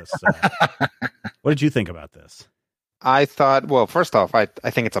about this? What did you think about this? I thought, well, first off, I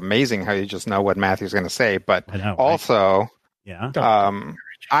think it's amazing how you just know what Matthew's going to say, but I know, also, right? Yeah.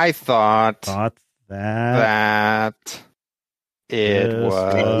 I thought that it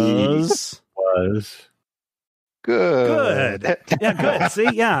was good. Yeah, good. See,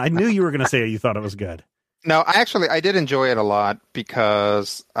 yeah, I knew you were going to say you thought it was good. No, I did enjoy it a lot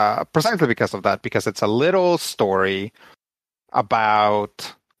because, precisely because of that, because it's a little story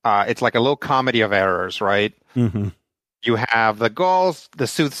about, it's like a little comedy of errors, right? Mm-hmm. You have the Gauls, the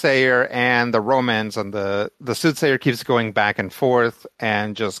soothsayer, and the Romans, and the soothsayer keeps going back and forth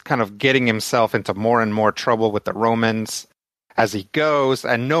and just kind of getting himself into more and more trouble with the Romans as he goes.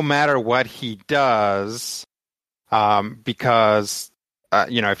 And no matter what he does, because,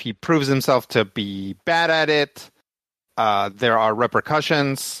 if he proves himself to be bad at it, there are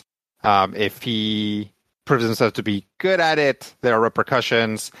repercussions. If he proves himself to be good at it, there are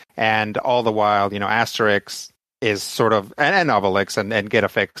repercussions. And all the while, Asterix is sort of, and Obelix and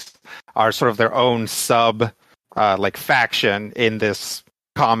Getafix are sort of their own faction in this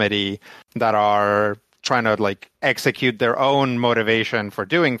comedy that are trying to execute their own motivation for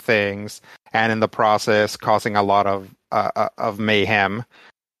doing things, and in the process causing a lot of mayhem.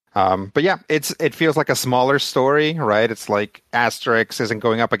 But yeah, it feels like a smaller story, right? It's like Asterix isn't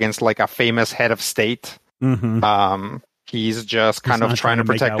going up against a famous head of state. Mm-hmm. He's just kind of trying to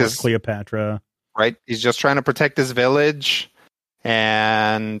protect his Cleopatra. Right, he's just trying to protect his village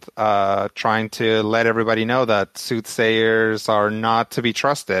and trying to let everybody know that soothsayers are not to be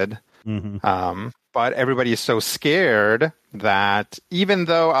trusted. Mm-hmm. But everybody is so scared that even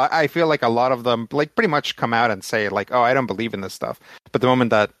though I feel like a lot of them pretty much come out and say oh, I don't believe in this stuff. But the moment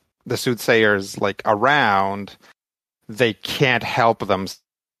that the soothsayers around, they can't help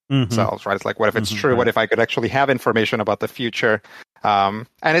themselves, right? It's what if it's true? Right. What if I could actually have information about the future? And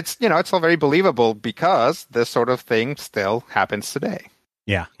it's it's all very believable because this sort of thing still happens today.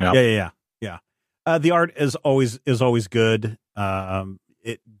 Yeah. The art is always good.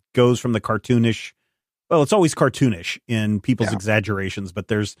 It goes from the cartoonish. Well, it's always cartoonish in people's exaggerations, but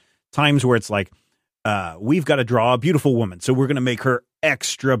there's times where it's we've got to draw a beautiful woman, so we're going to make her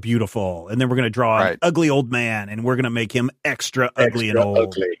extra beautiful, and then we're going to draw an ugly old man, and we're going to make him extra ugly and old.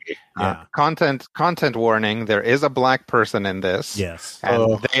 Ugly. Yeah. Content warning: there is a black person in this. Yes,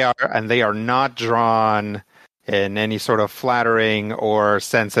 and they are not drawn in any sort of flattering or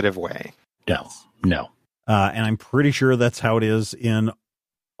sensitive way. No. And I'm pretty sure that's how it is in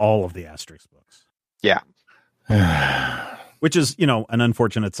all of the Asterix books. Yeah. Which is, an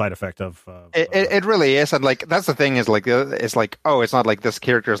unfortunate side effect of it really is. And that's the thing is it's not like this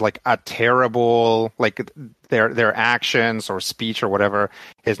character is a terrible, their actions or speech or whatever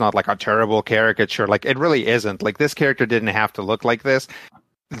is not a terrible caricature. It really isn't. This character didn't have to look like this.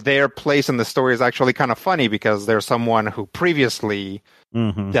 Their place in the story is actually kind of funny because there's someone who previously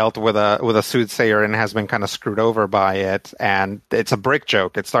dealt with a soothsayer and has been kind of screwed over by it, and it's a brick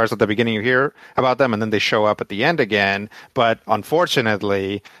joke. It starts at the beginning, you hear about them, and then they show up at the end again. But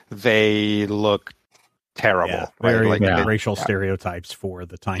unfortunately, they look terrible. Very racial stereotypes for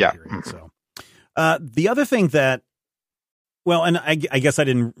the time period. So the other thing that, well, and I guess I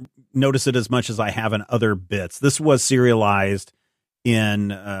didn't notice it as much as I have in other bits. This was serialized in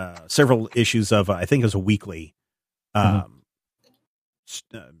several issues of, I think it was a weekly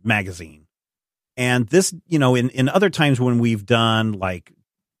magazine. And this, in other times when we've done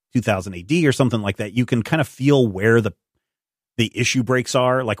 2000 AD or something like that, you can kind of feel where the issue breaks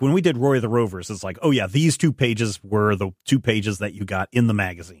are. When we did Roy of the Rovers, it's oh yeah, these 2 pages were the 2 pages that you got in the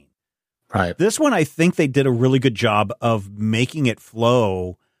magazine. Right. This one, I think they did a really good job of making it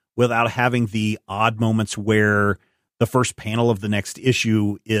flow without having the odd moments where the first panel of the next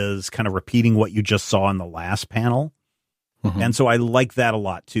issue is kind of repeating what you just saw in the last panel. And so I like that a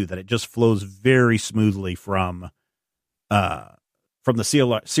lot too, that it just flows very smoothly from the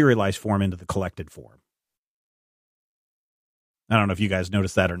serialized form into the collected form. I don't know if you guys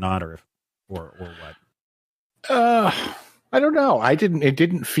noticed that or not, or what. I don't know. It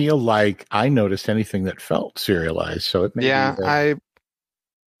didn't feel like I noticed anything that felt serialized. So it may be that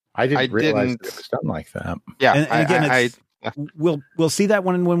I didn't realize that it was done like that. Yeah. And again, we'll see that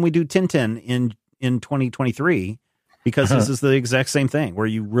when we do Tintin in 2023, because this is the exact same thing where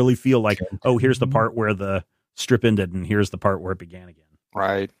you really feel like, oh, here's the part where the strip ended and here's the part where it began again.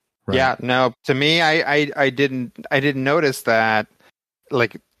 Right. Yeah. No, to me, I didn't notice that.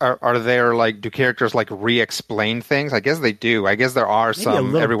 Like, are there like, do characters like re-explain things? I guess they do. I guess there are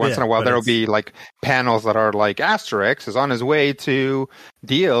some every once in a while. There will be like panels that are like Asterix is on his way to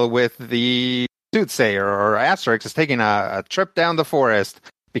deal with the soothsayer, or Asterix is taking a trip down the forest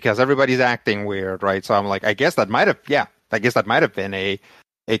because everybody's acting weird, right? So I'm like, I guess that might have been a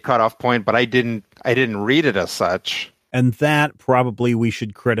cutoff point, but I didn't read it as such. And that probably we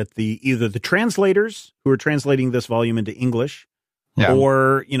should credit either the translators who are translating this volume into English. Yeah.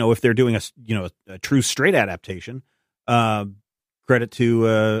 Or, if they're doing a true straight adaptation, credit to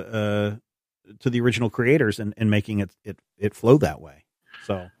the original creators and making it flow that way.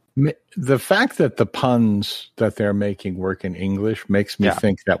 So the fact that the puns that they're making work in English makes me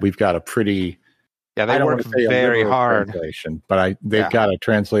think that we've got a pretty, they work very hard translation, but they've got a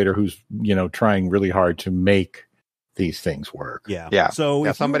translator who's, trying really hard to make these things work. Yeah. So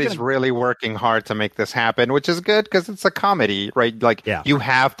somebody's really working hard to make this happen, which is good because it's a comedy, right? Like you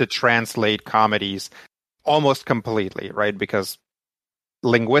have to translate comedies almost completely, right? Because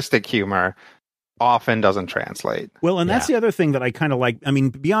linguistic humor often doesn't translate. Well, and that's the other thing that I kind of like. I mean,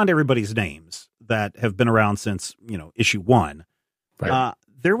 beyond everybody's names that have been around since, issue 1, right.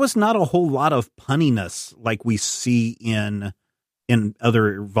 There was not a whole lot of punniness like we see in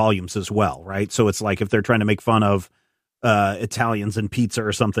other volumes as well, right? So it's like if they're trying to make fun of Italians and pizza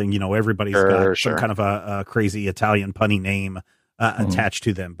or something, everybody's got some kind of a crazy Italian punny name attached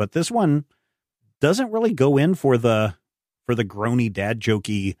to them. But this one doesn't really go in for the groany dad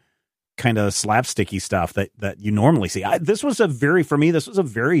jokey kind of slapsticky stuff that you normally see. This was a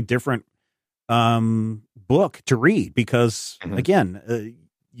very different book to read because again,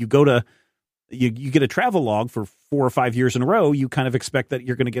 you go to you get a travel log for 4 or 5 years in a row, you kind of expect that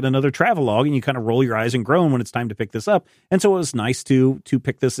you're going to get another travel log, and you kind of roll your eyes and groan when it's time to pick this up. And so it was nice to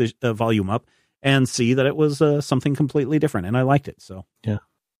pick this volume up and see that it was something completely different, and I liked it. So yeah,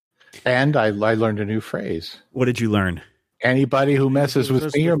 and I learned a new phrase. What did you learn? Anybody who messes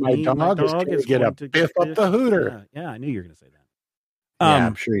with me or my dog is going to get a biff up the hooter. Yeah, I knew you were going to say that. Yeah,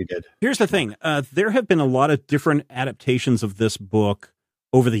 I'm sure you did. Here's the thing: there have been a lot of different adaptations of this book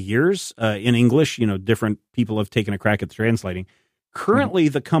over the years in English. Different people have taken a crack at translating. Currently,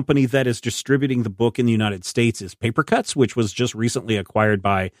 the company that is distributing the book in the United States is Papercutz, which was just recently acquired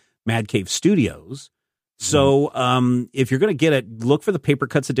by Mad Cave Studios. So if you're going to get it, look for the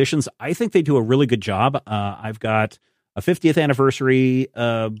Papercutz editions. I think they do a really good job. I've got a 50th anniversary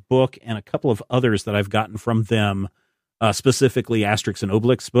book and a couple of others that I've gotten from them, specifically Asterix and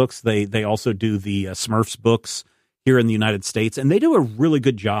Obelix books. They also do the Smurfs books here in the United States, and they do a really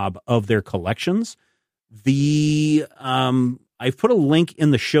good job of their collections. I've put a link in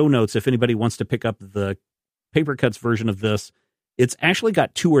the show notes if anybody wants to pick up the Papercutz version of this. It's actually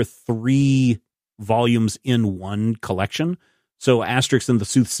got 2 or 3 volumes in one collection. So Asterix and the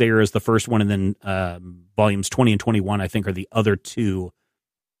Soothsayer is the first one, and then volumes 20 and 21, I think, are the other 2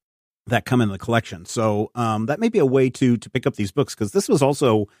 that come in the collection. So that may be a way to pick up these books, because this was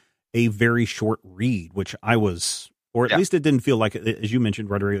also a very short read, which I was, or at least it didn't feel like, as you mentioned,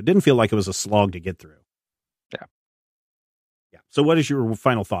 Rodrigo, it didn't feel like it was a slog to get through. Yeah. So what is your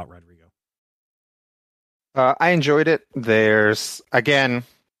final thought, Rodrigo? I enjoyed it. They're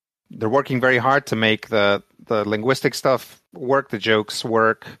working very hard to make the linguistic stuff work, the jokes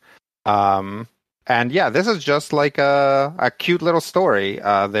work. And this is just like a cute little story.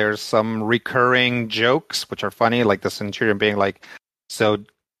 There's some recurring jokes, which are funny, like the Centurion being like, so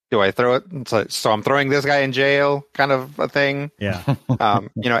do I throw it? So I'm throwing this guy in jail, kind of a thing. Yeah.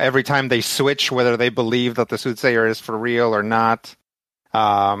 Every time they switch, whether they believe that the Soothsayer is for real or not.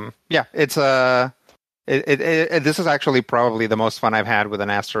 It's this is actually probably the most fun I've had with an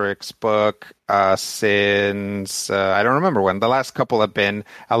Asterix book since I don't remember when. The last couple have been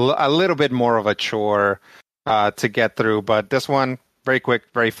a little bit more of a chore to get through, but this one, very quick,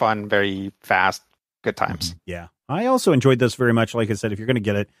 very fun, very fast, good times. Yeah, I also enjoyed this very much. Like I said, if you're going to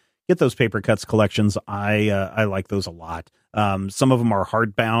get Those Papercutz collections. I like those a lot. Some of them are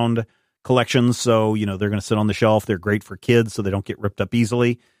hardbound collections. So, they're going to sit on the shelf. They're great for kids so they don't get ripped up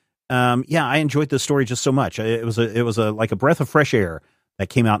easily. I enjoyed this story just so much. It was like a breath of fresh air that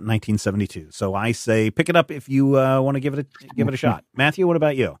came out in 1972. So I say pick it up if you want to give it a shot. Matthew, what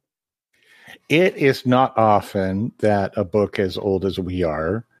about you? It is not often that a book as old as we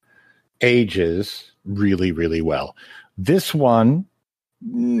are ages really, really well. This one,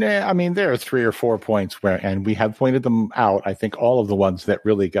 there are 3 or 4 points and we have pointed them out. I think all of the ones that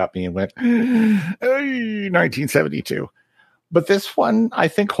really got me and went, 1972. But this one, I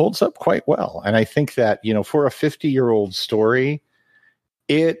think, holds up quite well. And I think that, for a 50-year-old story,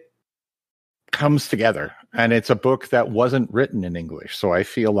 it comes together. And it's a book that wasn't written in English. So I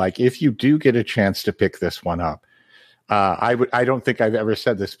feel like if you do get a chance to pick this one up, I don't think I've ever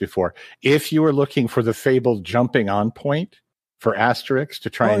said this before. If you are looking for the fabled jumping on point for Asterix to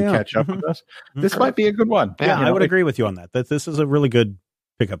try and catch up with us, this might be a good one. Yeah, I would agree with you on that. That this is a really good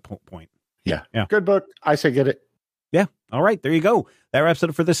pickup point. Yeah. Good book. I say get it. Yeah. All right. There you go. That wraps it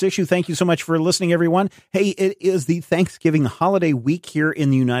up for this issue. Thank you so much for listening, everyone. Hey, it is the Thanksgiving holiday week here in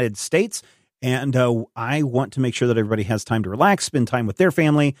the United States. And I want to make sure that everybody has time to relax, spend time with their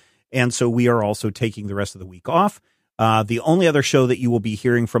family. And so we are also taking the rest of the week off. The only other show that you will be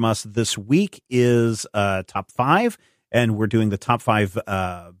hearing from us this week is Top 5. And we're doing the Top 5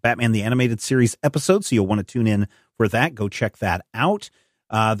 Batman the Animated Series episodes. So you'll want to tune in for that. Go check that out.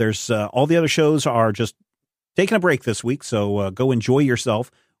 There's all the other shows are just taking a break this week. So go enjoy yourself.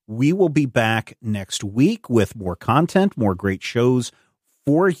 We will be back next week with more content, more great shows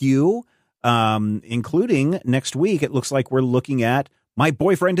for you. Including next week, it looks like we're looking at My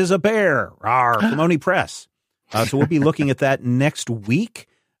Boyfriend is a Bear, from Oni Press. So we'll be looking at that next week.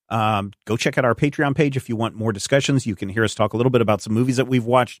 Go check out our Patreon page if you want more discussions. You can hear us talk a little bit about some movies that we've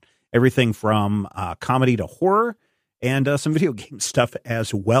watched, everything from comedy to horror, and some video game stuff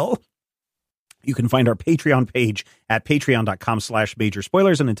as well. You can find our Patreon page at patreon.com/major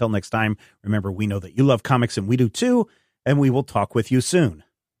spoilers. And until next time, remember, we know that you love comics and we do too, and we will talk with you soon.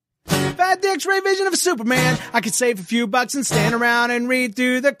 Fat the X-ray vision of a Superman. I could save a few bucks and stand around and read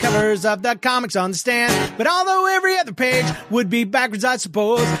through the covers of the comics on the stand. But although every other page would be backwards, I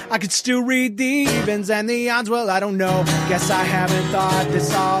suppose I could still read the evens and the odds. Well, I don't know. Guess I haven't thought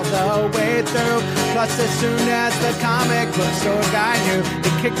this all the way through. Plus, as soon as the comic book store guy knew,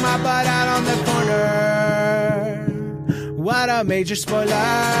 he kicked my butt out on the corner. What a major spoiler.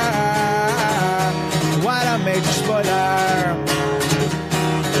 What a major spoiler.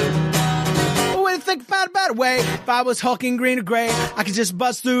 Think about a better way. If I was hulking green or gray, I could just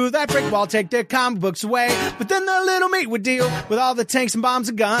bust through that brick wall, take their comic books away. But then the little meat would deal with all the tanks and bombs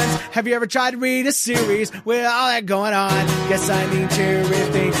and guns. Have you ever tried to read a series with all that going on? Guess I need to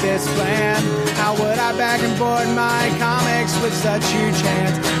rethink this plan. How would I back and board my comics with such huge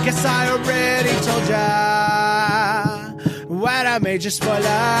hands? Guess I already told ya. What a major spoiler.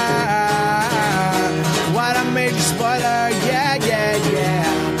 What a major spoiler. Yeah, yeah, yeah.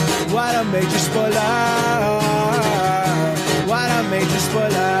 What a major spoiler. What a major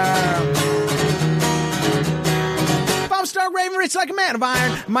spoiler. If I'm Stark Raven, rich like a man of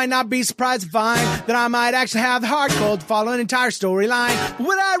iron, I might not be surprised to find that I might actually have the heart cold to follow an entire storyline. But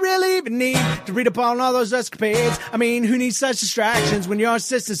would I really even need to read up on all those escapades? I mean, who needs such distractions when your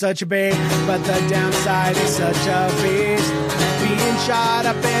sister's such a babe? But the downside is such a beast. Being shot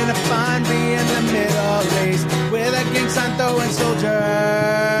up in a fun, being the Middle East with a gang sign throwing soldier.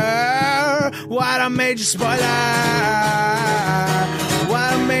 What a major spoiler.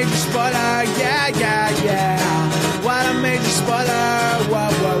 What a major spoiler. Yeah, yeah, yeah. What a major spoiler.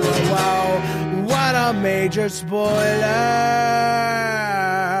 Whoa, whoa, whoa, whoa. What a major spoiler.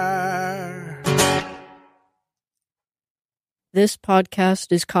 This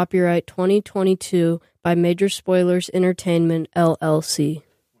podcast is copyright 2022 by Major Spoilers Entertainment, LLC.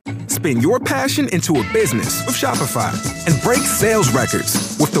 Spin your passion into a business with Shopify and break sales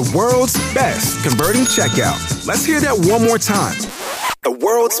records with the world's best converting checkout. Let's hear that one more time. The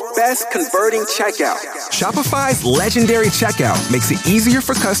world's best converting checkout. Shopify's legendary checkout makes it easier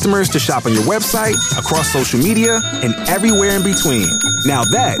for customers to shop on your website, across social media, and everywhere in between. Now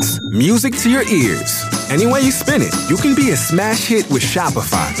that's music to your ears. Any way you spin it, you can be a smash hit with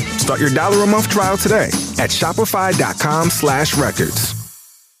Shopify. Start your $1 a month trial today at shopify.com/records.